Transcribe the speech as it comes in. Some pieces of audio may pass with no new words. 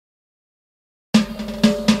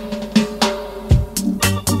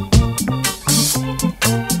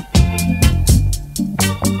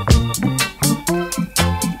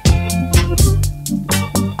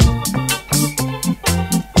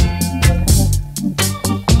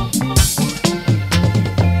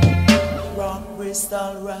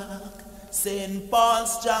St.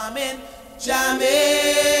 Paul's jamming, jamming.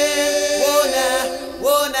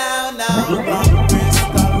 Whoa now, from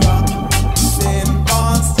Bristol rock. St.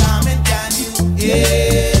 Paul's jamming, can you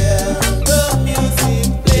hear the music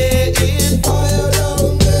playing? Fire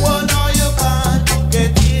down there. Oh no, you can't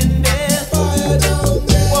get in there. Fire down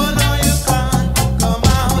there. Oh no, you can't come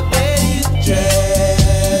out there.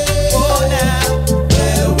 Dress. Oh now,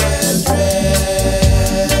 well dressed.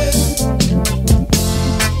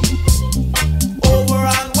 Over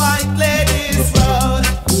on White Ladies Road,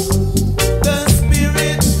 the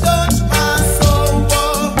spirit touched my soul.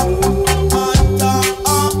 On top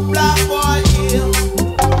of Black Boy Hill,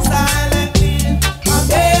 silently I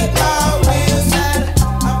made my will. Said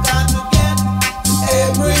I've got to get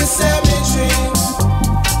every cemetery.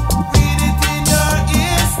 Read it in your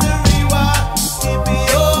history. What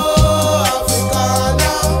Scipio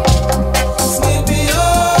Africana, Scipio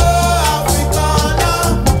Africana,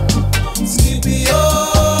 Scipio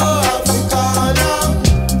Africana.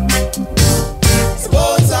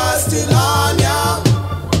 Sports are still on ya.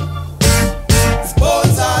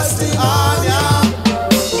 Sports are still on ya.